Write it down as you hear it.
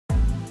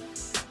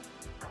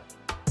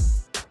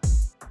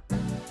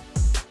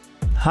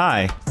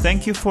Hi,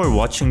 thank you for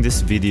watching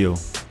this video.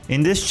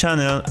 In this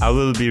channel, I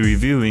will be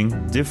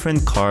reviewing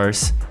different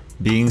cars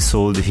being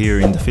sold here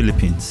in the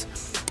Philippines.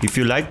 If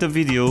you like the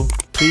video,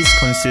 please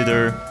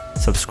consider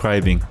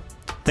subscribing.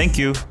 Thank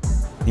you.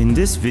 In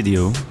this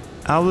video,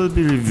 I will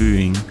be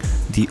reviewing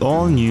the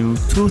all-new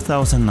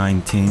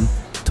 2019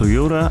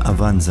 Toyota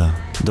Avanza.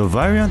 The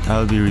variant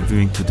I'll be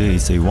reviewing today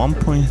is a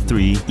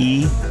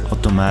 1.3e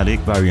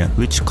automatic variant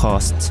which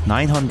costs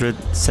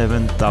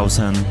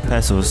 907,000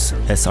 pesos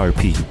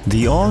SRP.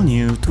 The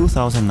all-new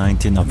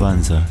 2019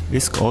 Avanza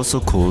is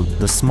also called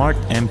the Smart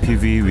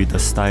MPV with a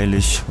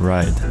stylish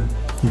ride.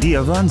 The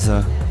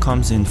Avanza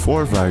comes in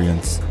 4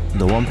 variants: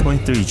 the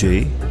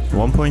 1.3J,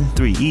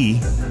 1.3e,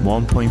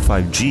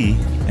 1.5G,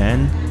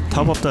 and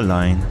top of the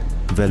line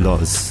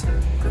Veloz.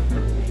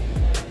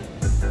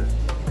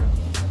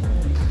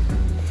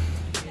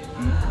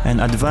 And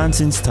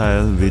advanced in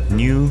style with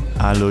new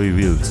alloy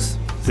wheels.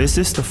 This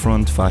is the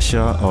front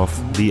fascia of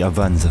the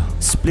Avanza.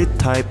 Split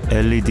type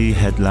LED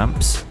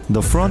headlamps.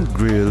 The front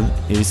grille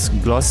is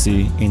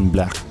glossy in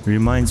black.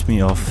 Reminds me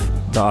of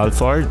the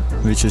Alphard,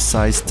 which is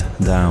sized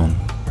down.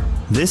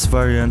 This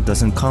variant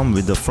doesn't come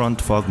with the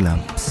front fog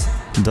lamps.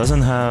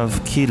 Doesn't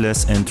have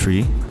keyless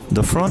entry.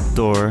 The front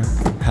door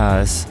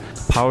has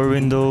power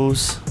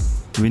windows,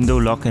 window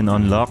lock and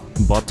unlock,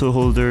 bottle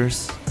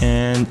holders,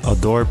 and a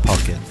door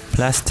pocket.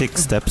 Plastic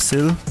step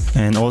sill,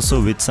 and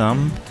also with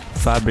some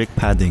fabric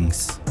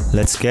paddings.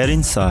 Let's get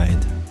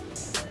inside.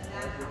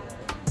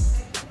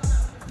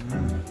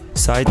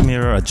 Side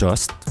mirror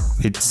adjust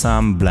with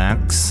some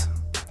blanks.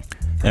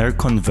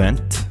 Aircon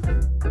vent.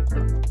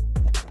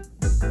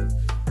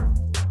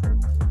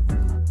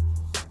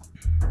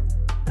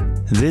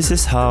 This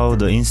is how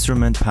the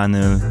instrument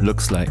panel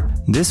looks like.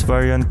 This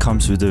variant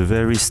comes with a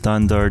very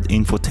standard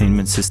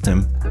infotainment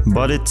system,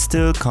 but it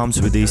still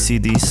comes with a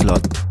CD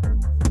slot.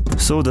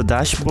 So the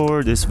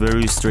dashboard is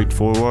very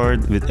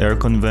straightforward with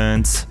aircon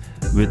vents,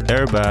 with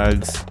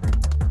airbags,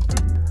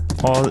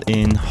 all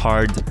in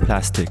hard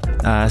plastic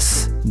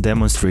as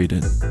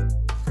demonstrated.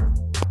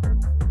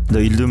 The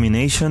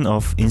illumination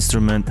of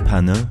instrument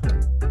panel,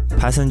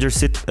 passenger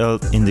seat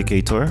belt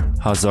indicator,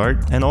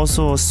 hazard, and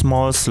also a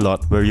small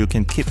slot where you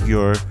can keep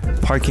your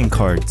parking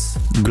cards.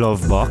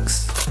 Glove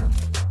box.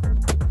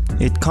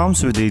 It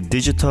comes with a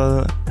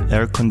digital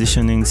air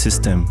conditioning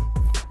system,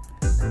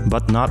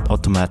 but not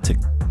automatic,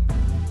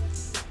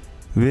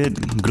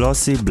 with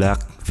glossy black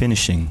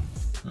finishing.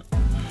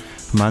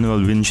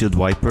 Manual windshield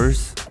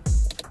wipers.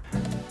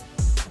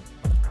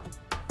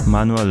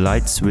 Manual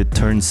lights with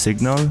turn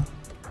signal.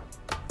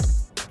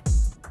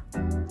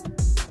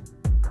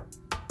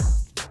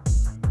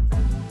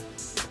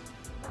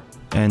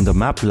 And the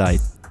map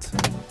light.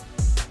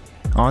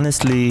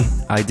 Honestly,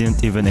 I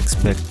didn't even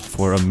expect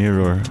for a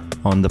mirror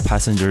on the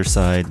passenger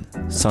side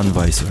sun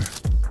visor.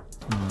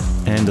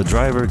 And the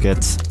driver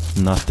gets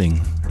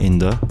nothing in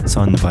the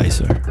sun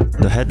visor.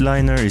 The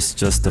headliner is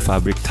just the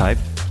fabric type.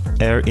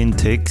 Air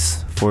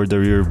intakes for the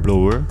rear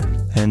blower.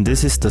 And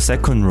this is the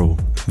second row.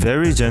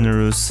 Very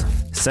generous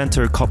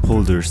center cup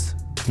holders.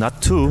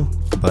 Not 2,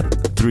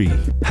 but 3.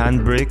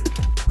 Handbrake,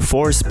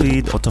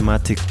 4-speed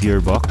automatic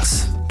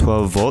gearbox,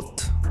 12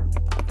 volt.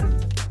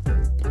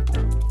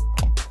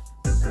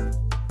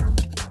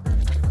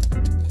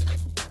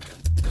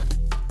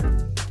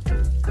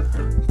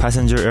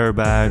 Passenger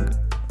airbag,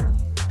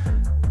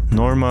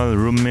 normal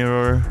room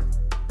mirror,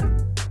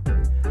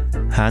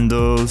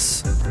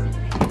 handles.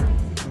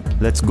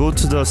 Let's go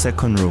to the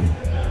second row.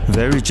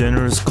 Very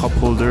generous cup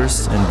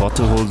holders and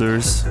bottle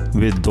holders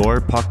with door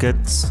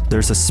pockets.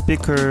 There's a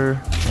speaker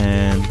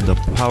and the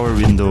power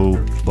window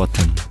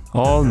button.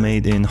 All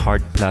made in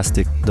hard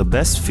plastic. The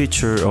best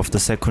feature of the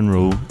second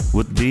row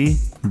would be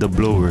the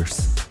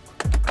blowers.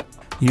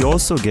 You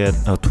also get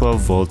a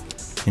 12 volt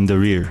in the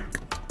rear.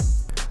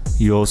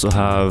 You also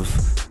have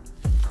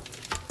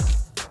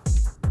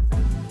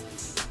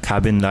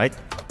cabin light,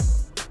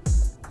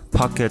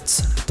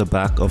 pockets at the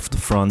back of the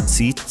front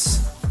seats,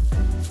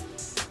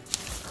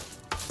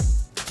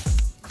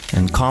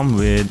 and come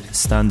with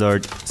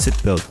standard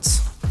seat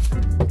belts.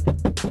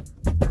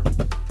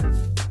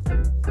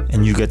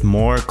 And you get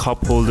more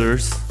cup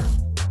holders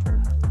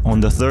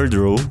on the third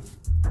row.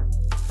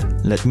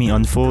 Let me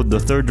unfold the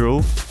third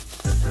row.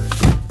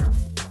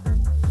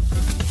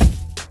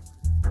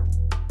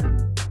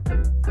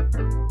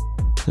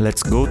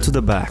 Let's go to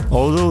the back.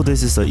 Although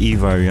this is an E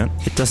variant,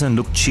 it doesn't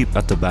look cheap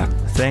at the back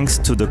thanks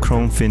to the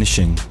chrome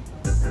finishing.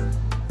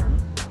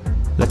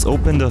 Let's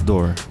open the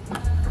door.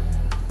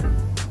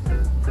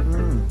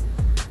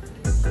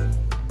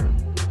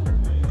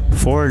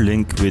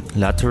 Four-link with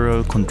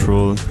lateral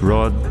control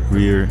rod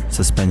rear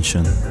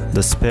suspension.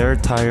 The spare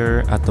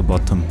tire at the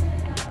bottom.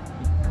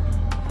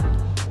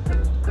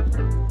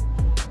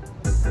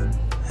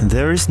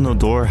 There is no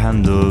door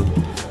handle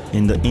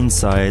in the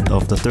inside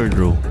of the third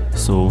row,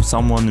 so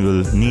someone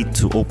will need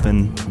to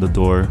open the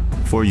door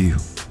for you,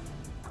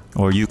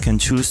 or you can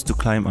choose to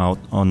climb out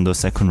on the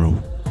second row.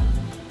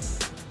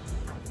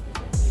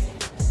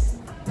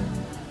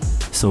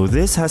 So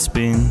this has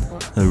been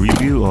a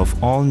review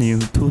of all new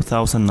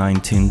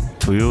 2019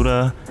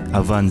 Toyota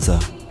Avanza.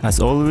 As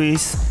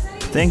always,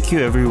 thank you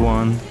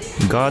everyone.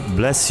 God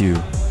bless you.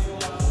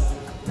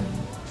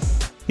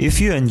 If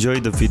you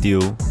enjoyed the video,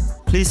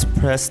 please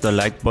press the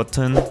like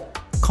button,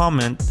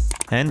 comment,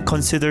 and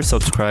consider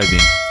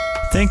subscribing.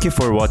 Thank you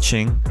for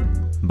watching.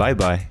 Bye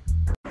bye.